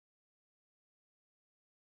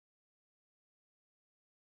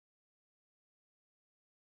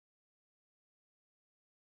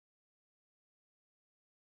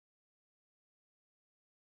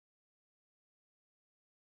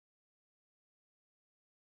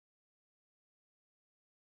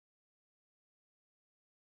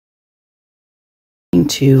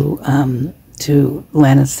listening to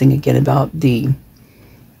Lana's thing again about the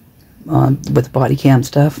with the body cam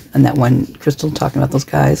stuff, and that one Crystal talking about those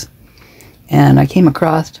guys, and I came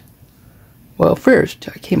across, well, first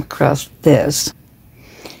I came across this.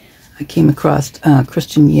 I came across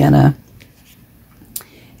Christian Yenna,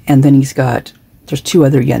 and then there's two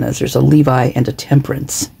other Yennas. There's a Levi and a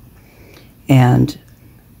Temperance, and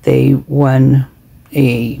they won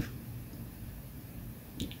a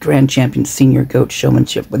Grand Champion Senior Goat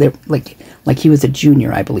Showmanship. But they're like he was a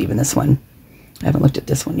junior, I believe, in this one. I haven't looked at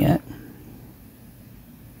this one yet.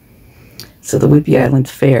 So the Whidbey Island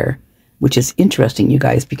Fair, which is interesting, you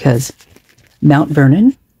guys, because Mount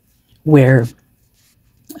Vernon, where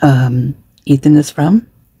Ethan is from,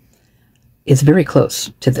 is very close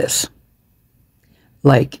to this.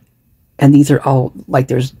 Like, and these are all, like,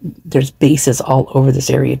 there's bases all over this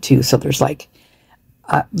area too. So there's like,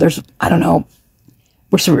 I don't know,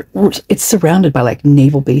 it's surrounded by like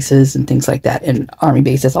naval bases and things like that, and army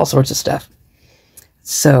bases, all sorts of stuff.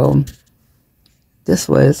 So this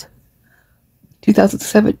was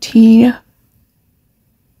 2017,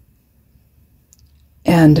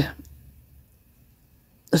 and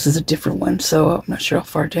this is a different one, so I'm not sure how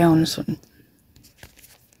far down this one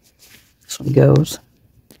goes.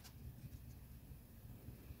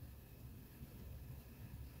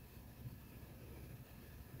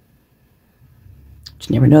 But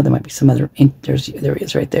you never know, there might be some other, there he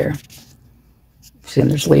is right there. See, and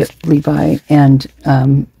there's Levi and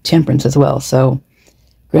Temperance as well. So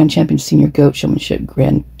Grand Champion Senior Goat Showmanship,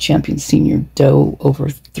 Grand Champion Senior Doe over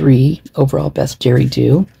 3, overall best Dairy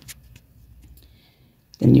Do.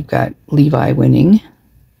 Then you've got Levi winning,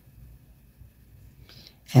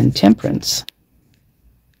 and Temperance.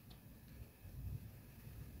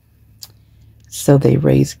 So they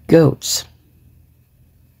raise goats.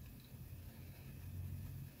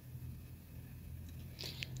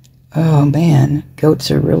 Oh man, goats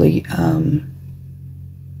are really, oh,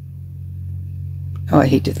 I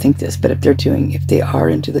hate to think this, but if they are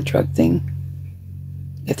into the drug thing,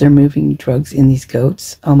 if they're moving drugs in these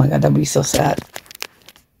goats, oh my God, that would be so sad.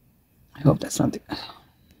 I hope that's not the...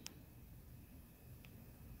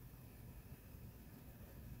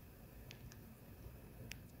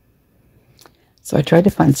 So I tried to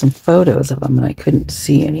find some photos of them, and I couldn't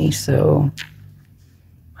see any, so...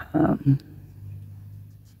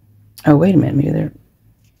 oh, wait a minute, maybe they're...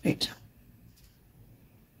 Wait.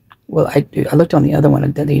 Well, I looked on the other one,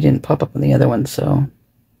 and then they didn't pop up on the other one, so...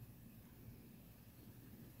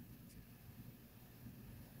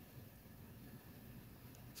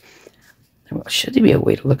 Well, should there be a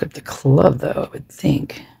way to look up the club, though, I would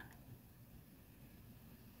think.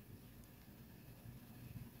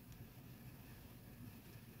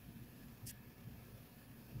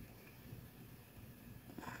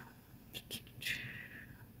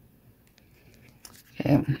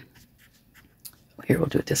 Okay. Here, we'll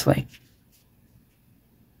do it this way.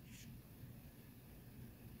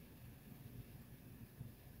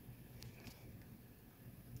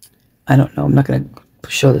 I don't know. I'm not going to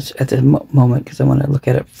show this at the moment because I want to look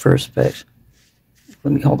at it first, but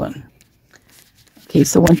let me hold on. Okay,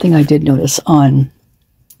 so one thing I did notice on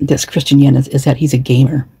this Christian Yen is that he's a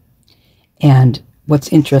gamer. And what's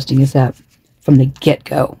interesting is that from the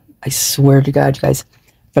get-go, I swear to God, you guys,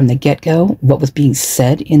 from the get-go, what was being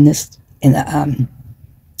said in this, and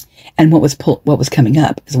what was coming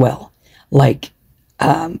up as well, like,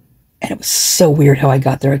 and it was so weird how I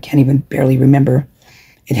got there. I can't even barely remember.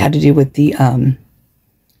 It had to do with the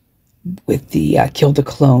Kill the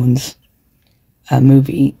Clones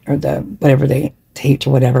movie, or the whatever they taped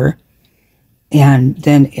or whatever, and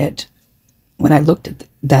then when I looked at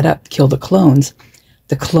that up, Kill the Clones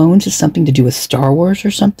is something to do with Star Wars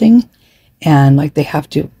or something. And like they have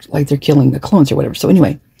to, like they're killing the clones or whatever. So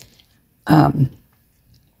anyway, and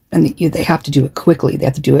they have to do it quickly. They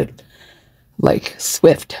have to do it like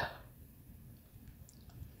swift.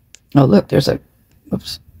 Oh look, there's a,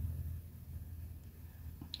 oops.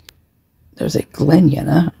 There's a Glen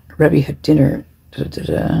Yenna. Rebbe had dinner.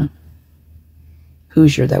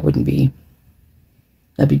 Hoosier, that'd be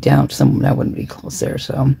down to someone that wouldn't be close there.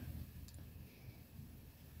 So.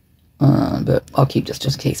 But I'll keep this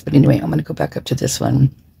just in case. But anyway, I'm going to go back up to this one.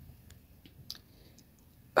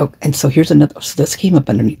 Oh, and so here's another. So this came up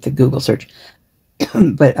underneath the Google search.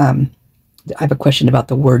 But I have a question about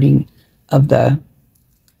the wording of the.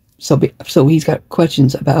 So he's got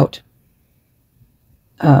questions about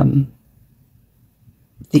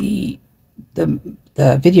the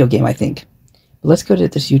video game, I think. But let's go to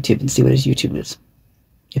this YouTube and see what his YouTube is.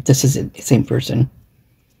 If this is the same person.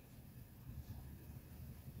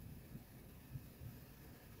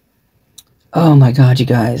 Oh my god, you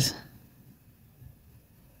guys.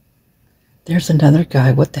 There's another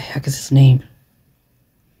guy. What the heck is his name?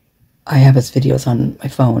 I have his videos on my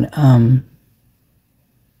phone.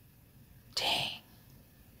 Dang.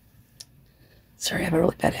 Sorry, I have a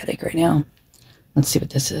really bad headache right now. Let's see what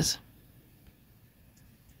this is.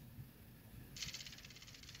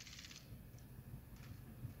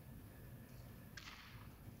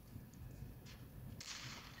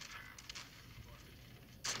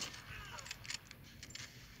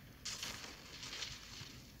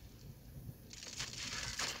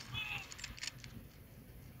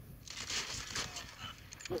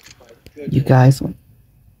 You guys.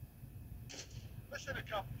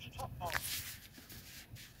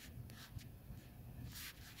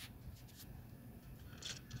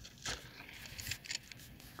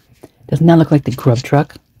 Doesn't that look like the grub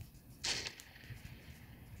truck?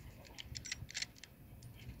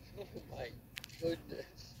 Oh my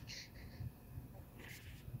goodness.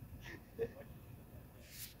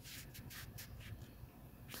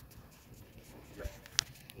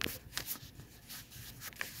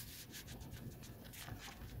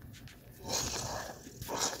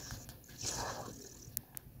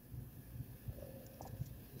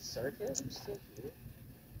 Sarcasm still here?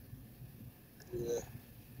 Yeah.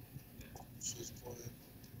 She's playing.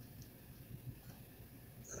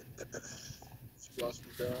 She watched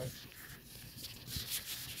me die.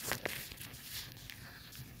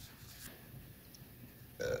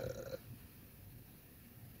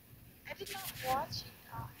 I did not watch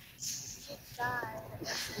it. She died.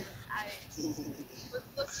 I was looking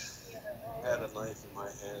the other way. I had a knife in my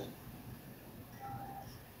hand.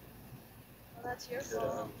 Well, that's your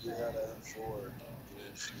fault. You had a M4. You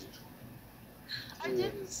didn't shoot. I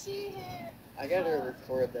didn't see it. I gotta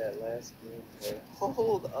record that last gameplay.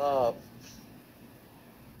 Hold up.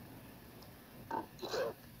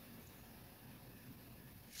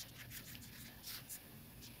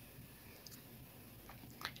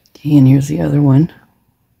 Okay, and here's the other one.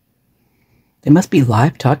 They must be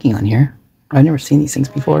live talking on here. I've never seen these things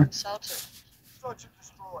before.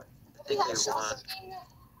 We have something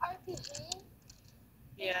RPG.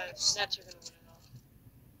 Yeah, Nets are gonna win it all.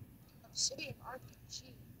 Obsidian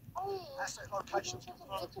RPG. Oh, Asset location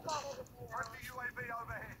about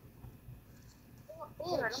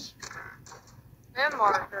Heard 'em. And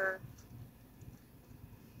marker.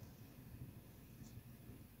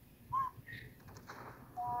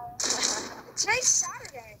 Today's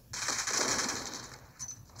Saturday.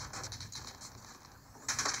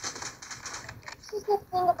 This is the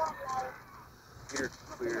thing about life. You're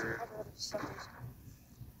clear.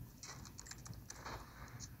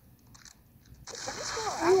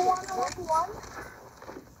 You want to know what you want?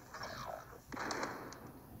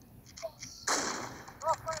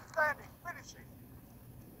 Last man standing. Finishing.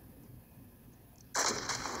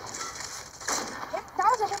 That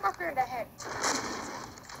was a hit marker in the head.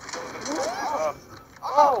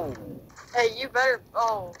 Oh! Hey, you better.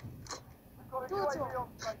 Oh, Got a Do it to UAV on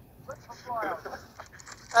station. Let's fly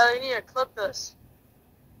out. you need to clip this.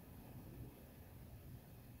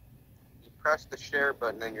 You press the share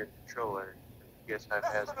button on your controller. PS5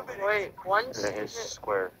 has Less than a one. minute. Wait, once. It is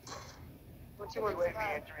square. What's you want? UAV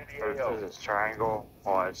entering the Or AO. is it triangle?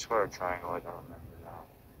 Oh, it's square or triangle. I don't remember now.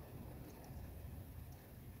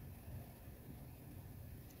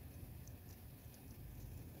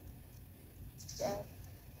 Dead.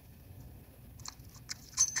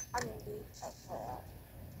 I'm in the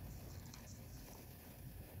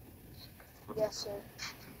Yes, sir.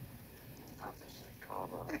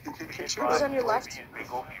 Who's on your left?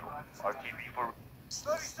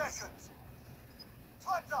 30 seconds.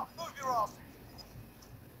 Time's up. Move your asses.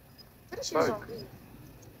 Pretty sure he's on B.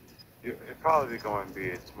 It'd probably be going B.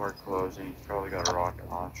 It's more closing. He's probably got a rocket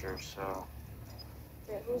launcher, so.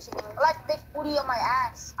 Yeah, who's on? I like big booty on my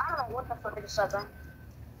ass. I don't know what the fuck it is, Southern.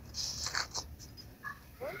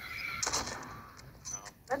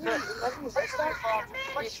 Imagine his next time.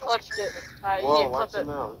 He clutched it. You Whoa, need to watch clip him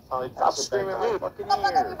it. out. Stop screaming, Luke. Fucking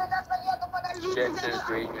ear. Jet to the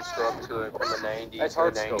green, just go up to it from a 90 That's to a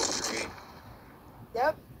hard 93.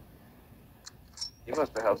 Yep. You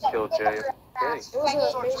must have helped kill Jay. It was an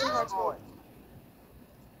amazing hard score.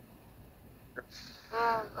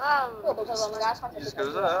 He just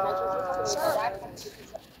goes, ah.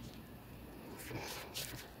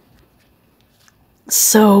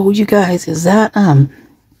 So, you guys, is that,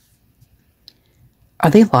 are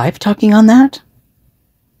they live talking on that?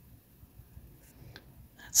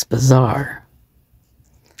 That's bizarre.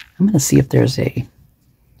 I'm going to see if there's a,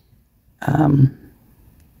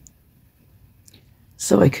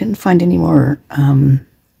 so I couldn't find any more,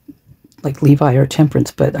 like Levi or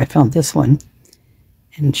Temperance, but I found this one.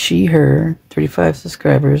 And her, 35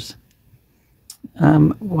 subscribers.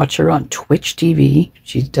 Watch her on Twitch TV.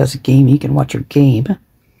 She does a game. You can watch her game,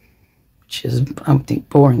 which is, I think,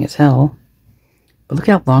 boring as hell. But look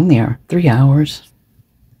how long they are. 3 hours.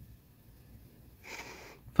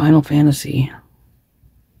 Final Fantasy.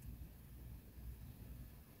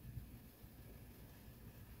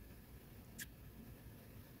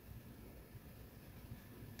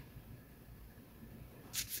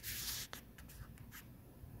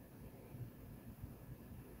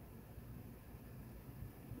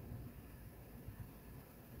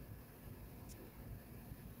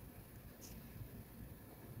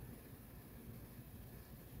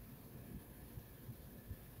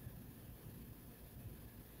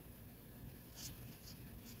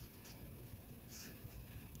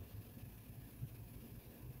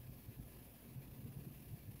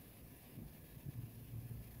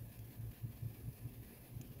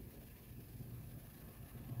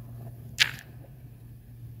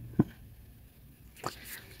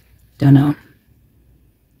 Don't know.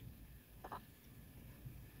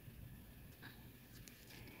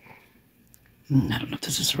 I don't know if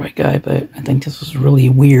this is the right guy, but I think this was really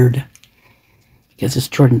weird. Because this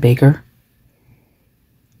Jordan Baker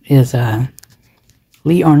is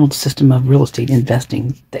Lee Arnold's System of Real Estate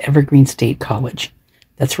Investing, the Evergreen State College.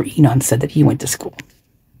 That's where Enon said that he went to school.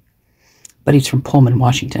 But he's from Pullman,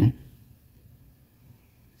 Washington.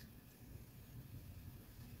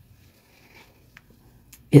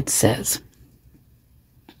 It says,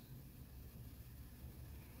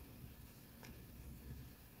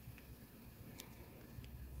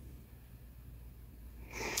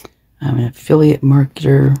 I'm an affiliate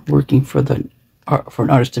marketer working for an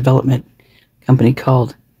artist development company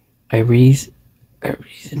called Iris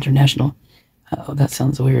International. Oh, that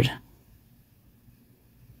sounds weird.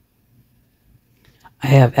 I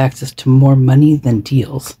have access to more money than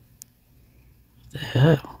deals. What the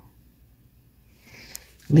hell?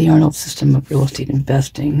 Lee Arnold's System of Real Estate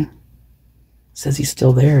Investing. Says he's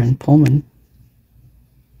still there in Pullman.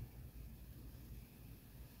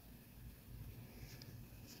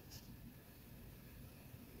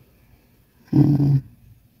 It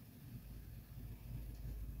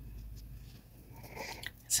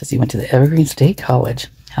says he went to the Evergreen State College.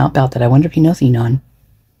 How about that? I wonder if he knows Enon.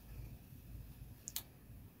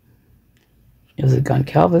 He knows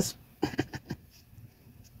Goncalves.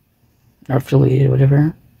 Or affiliated,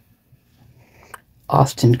 whatever.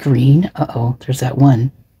 Austin Green. Uh-oh, there's that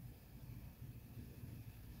one.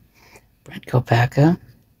 Brent Kopacka.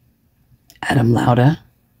 Adam Lauda.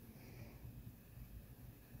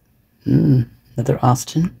 Another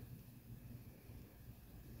Austin.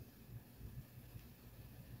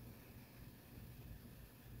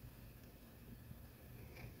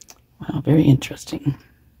 Wow, very interesting.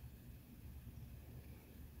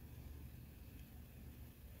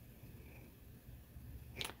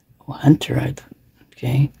 Oh, Hunter,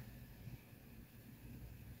 okay.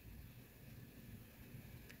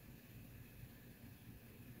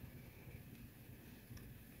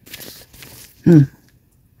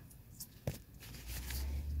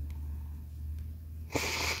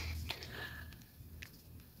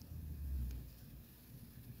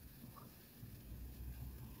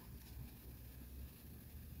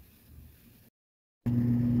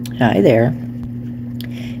 Hi there.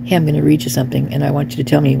 Hey, I'm going to read you something, and I want you to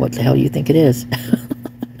tell me what the hell you think it is.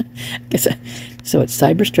 So it's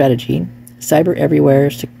cyber strategy, cyber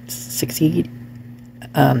everywhere, succeed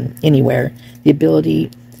anywhere, the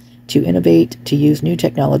ability to innovate, to use new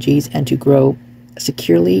technologies, and to grow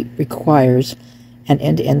securely requires an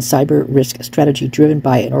end-to-end cyber risk strategy driven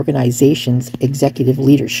by an organization's executive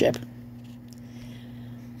leadership.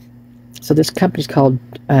 So this company's called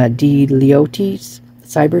Deloitte's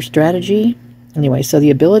Cyber Strategy. Anyway, so the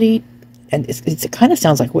ability, and it kind of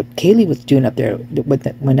sounds like what Kaylee was doing up there with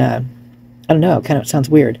when I don't know, it kind of sounds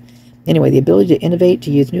weird. Anyway, the ability to innovate,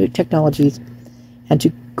 to use new technologies, and to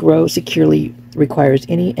grow securely requires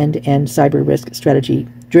any end-to-end cyber risk strategy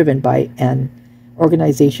driven by an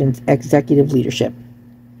organization's executive leadership.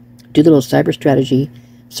 Doolittle's cyber strategy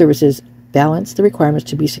services balance the requirements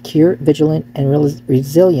to be secure, vigilant, and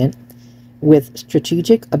resilient with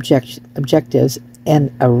strategic objectives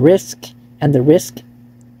and the risk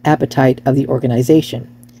appetite of the organization.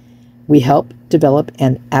 We help develop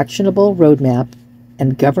an actionable roadmap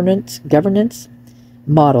and governance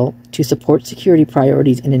model to support security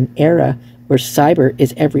priorities in an era where cyber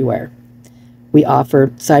is everywhere. We offer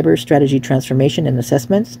cyber strategy transformation and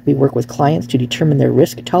assessments. We work with clients to determine their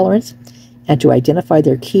risk tolerance and to identify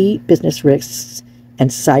their key business risks and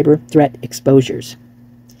cyber threat exposures.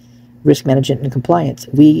 risk management and compliance.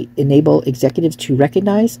 We enable executives to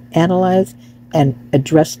recognize, analyze, and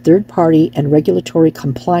address third-party and regulatory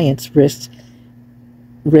compliance risks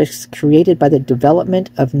created by the development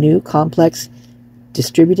of new complex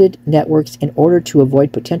distributed networks in order to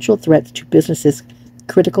avoid potential threats to businesses'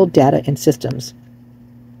 critical data and systems.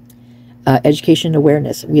 Education and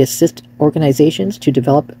awareness. We assist organizations to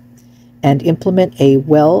develop and implement a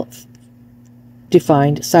well-defined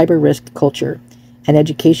cyber risk culture and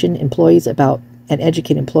educate employees about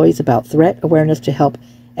threat awareness to help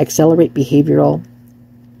accelerate behavioral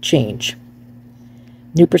change.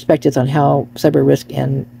 New perspectives on how cyber risk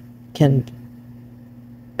can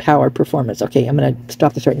power performance. Okay, I'm going to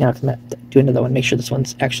stop this right now because I'm going to do another one, make sure this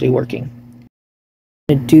one's actually working.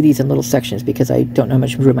 I'm going to do these in little sections because I don't know how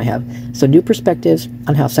much room I have. So new perspectives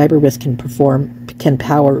on how cyber risk can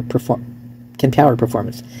power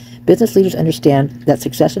performance. Business leaders understand that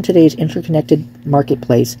success in today's interconnected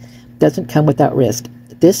marketplace doesn't come without risk.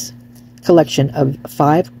 This collection of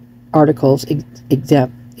 5 articles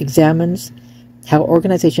examines how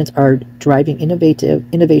organizations are driving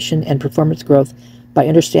innovation and performance growth by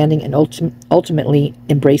understanding and ultimately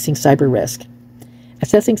embracing cyber risk.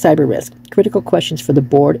 Assessing cyber risk. Critical questions for the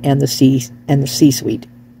board and the C-suite.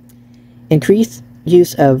 Increased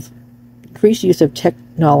use of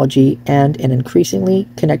technology and an increasingly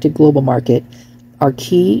connected global market are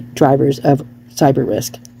key drivers of cyber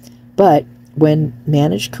risk. But when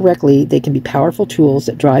managed correctly, they can be powerful tools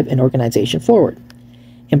that drive an organization forward.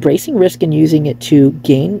 Embracing risk and using it to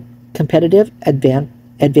gain competitive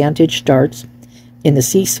advantage starts in the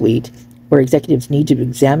C-suite, where executives need to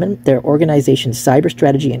examine their organization's cyber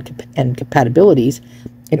strategy and compatibilities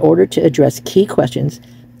in order to address key questions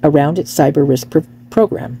around its cyber risk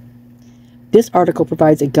program. This article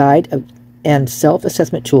provides a guide and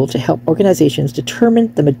self-assessment tool to help organizations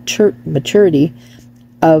determine the maturity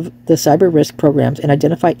of the cyber risk programs and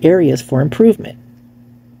identify areas for improvement.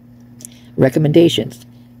 Recommendations.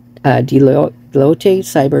 Deloitte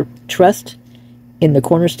Cyber Trust in the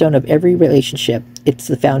cornerstone of every relationship. It's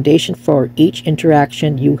the foundation for each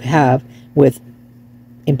interaction you have with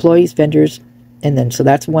employees, vendors, and then, so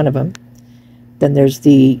that's one of them. Then there's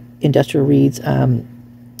the industrial reads,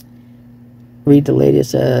 read the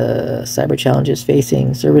latest cyber challenges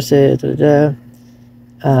facing services.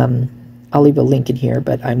 I'll leave a link in here,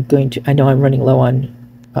 but I know I'm running low on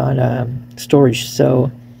storage,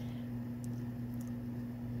 so.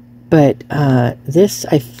 But this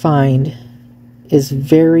I find is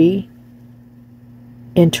very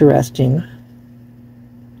interesting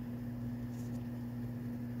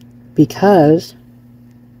because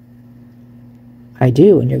I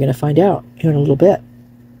do, and you're going to find out here in a little bit.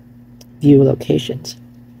 View locations.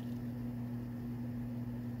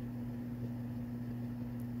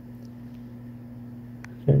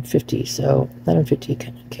 $150, so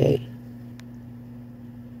 $150, okay.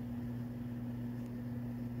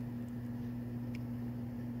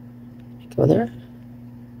 Go there.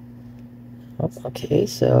 Oh, okay,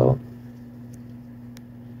 so.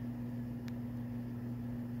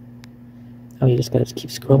 Oh, you just gotta keep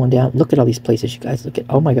scrolling down. Look at all these places, you guys. Look at,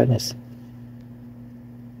 oh my goodness.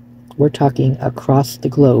 We're talking across the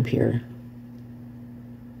globe here.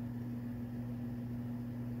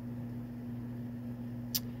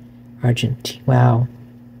 Argentina, wow.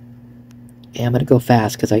 Yeah, I'm gonna go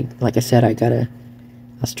fast because like I said, I gotta.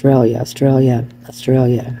 Australia.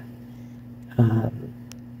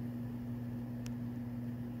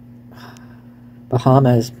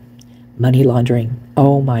 Bahamas, money laundering.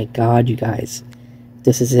 Oh my God, you guys.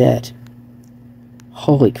 This is it.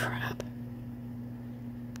 Holy crap.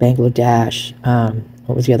 Bangladesh.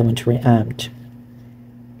 What was the other one?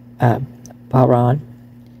 Bahrain.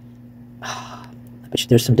 I bet you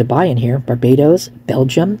there's some Dubai in here. Barbados,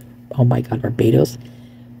 Belgium. Oh my God, Barbados.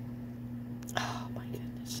 Oh my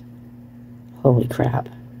goodness. Holy crap.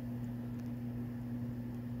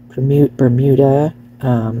 Bermuda.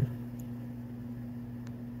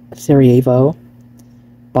 Sarajevo,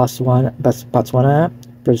 Botswana,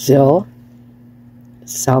 Brazil,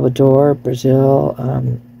 Salvador, Brazil.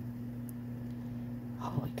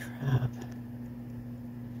 Holy crap!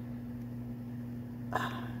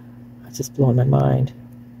 That's just blowing my mind.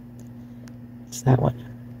 What's that one?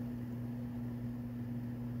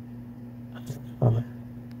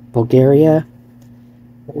 Bulgaria.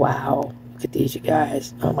 Wow! Look at these, you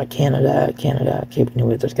guys. Oh my, Canada. Okay, we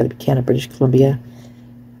know there's got to be Canada, British Columbia.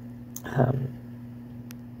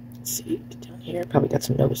 Let's see, get down here. Probably got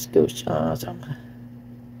some Nova Scotia, some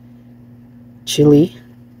Chile,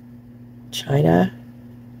 China.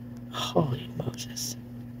 Holy Moses!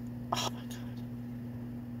 Oh my God!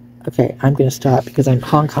 Okay, I'm going to stop because I'm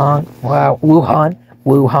Hong Kong. Wow, Wuhan.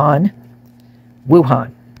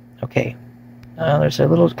 Okay. There's a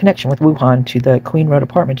little connection with Wuhan to the Queen Road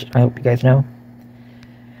apartment. I hope you guys know.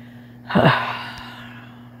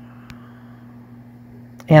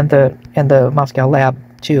 and the Moscow lab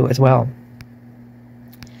too, as well.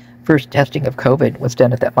 First testing of COVID was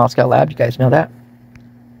done at that Moscow lab. You guys know that?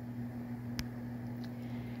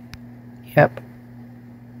 Yep.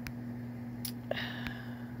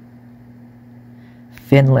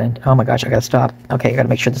 Finland. Oh my gosh, I gotta stop. Okay, I gotta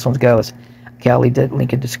make sure this one goes. Okay, I'll leave the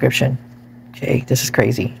link in the description. Okay, this is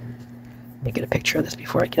crazy. Let me get a picture of this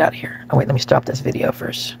before I get out of here. Oh wait, let me stop this video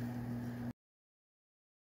first.